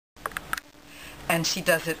and she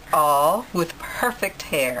does it all with perfect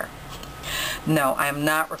hair. No, I am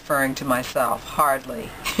not referring to myself, hardly.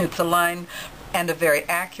 It's a line, and a very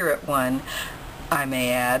accurate one, I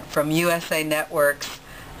may add, from USA Network's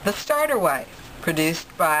The Starter Wife,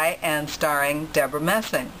 produced by and starring Deborah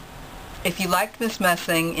Messing. If you liked Miss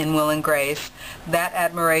Messing in Will and Grace, that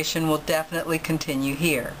admiration will definitely continue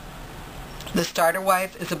here. The Starter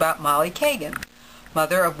Wife is about Molly Kagan,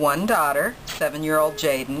 mother of one daughter, 7-year-old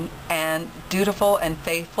Jaden, and dutiful and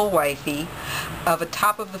faithful wifey of a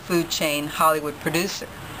top-of-the-food chain Hollywood producer,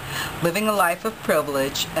 living a life of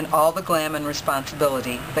privilege and all the glam and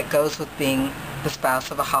responsibility that goes with being the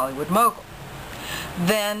spouse of a Hollywood mogul.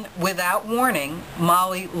 Then, without warning,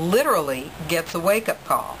 Molly literally gets a wake-up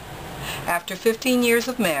call. After 15 years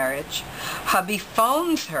of marriage, hubby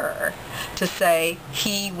phones her to say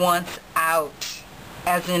he wants out,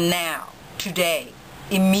 as in now, today,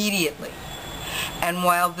 immediately. And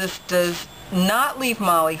while this does not leave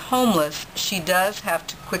Molly homeless, she does have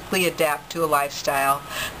to quickly adapt to a lifestyle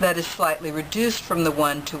that is slightly reduced from the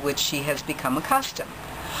one to which she has become accustomed.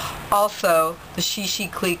 Also, the she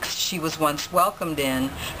cliques she was once welcomed in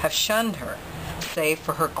have shunned her, save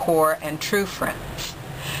for her core and true friends.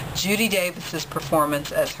 Judy Davis's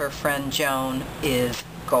performance as her friend Joan is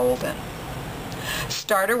golden.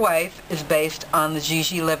 Starter Wife is based on the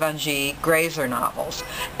Gigi Levangie Grazer novels,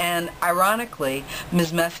 and ironically,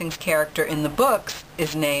 Ms. Messing's character in the books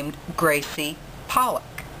is named Gracie Pollock.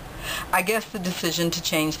 I guess the decision to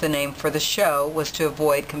change the name for the show was to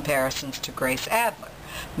avoid comparisons to Grace Adler,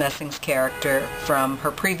 Messing's character from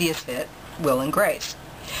her previous hit, Will and Grace.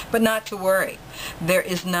 But not to worry, there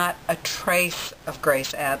is not a trace of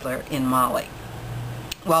Grace Adler in Molly.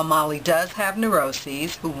 While Molly does have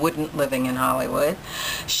neuroses, who wouldn't living in Hollywood,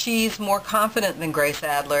 she's more confident than Grace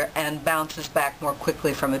Adler and bounces back more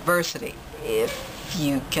quickly from adversity, if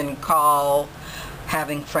you can call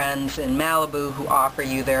having friends in Malibu who offer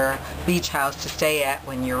you their beach house to stay at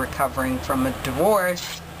when you're recovering from a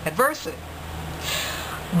divorce adversity.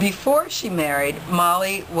 Before she married,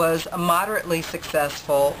 Molly was a moderately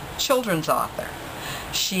successful children's author.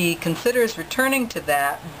 She considers returning to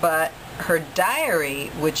that, but her diary,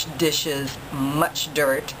 which dishes much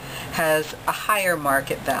dirt, has a higher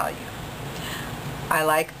market value. I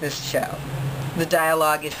like this show. The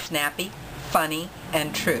dialogue is snappy, funny,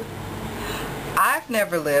 and true. I've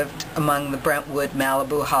never lived among the Brentwood,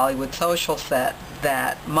 Malibu, Hollywood social set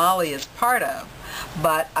that Molly is part of,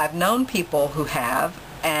 but I've known people who have,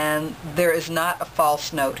 and there is not a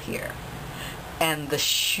false note here. And the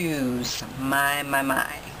shoes, my.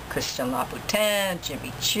 Christian Louboutin,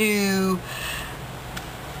 Jimmy Choo,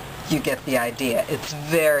 you get the idea. It's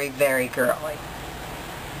very, very girly.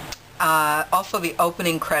 Also, the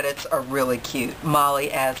opening credits are really cute.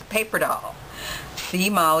 Molly as a paper doll. See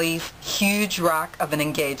Molly's huge rock of an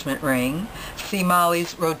engagement ring. See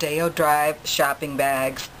Molly's Rodeo Drive shopping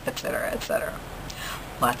bags, etc., etc.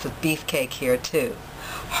 Lots of beefcake here, too.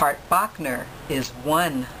 Hart Bachner is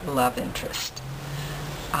one love interest.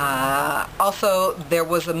 Also, there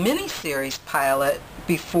was a mini-series pilot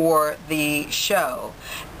before the show,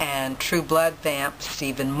 and True Blood vamp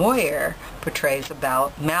Stephen Moyer portrays a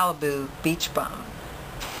Malibu beach bum,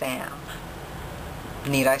 Sam.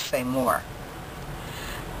 Need I say more?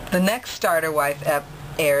 The next Starter Wife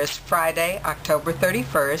airs Friday, October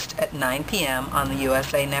 31st at 9 p.m. on the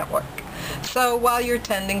USA Network. So while you're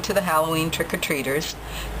tending to the Halloween trick-or-treaters,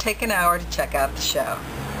 take an hour to check out the show.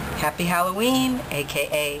 Happy Halloween,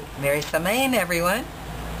 aka Merry Samain, everyone.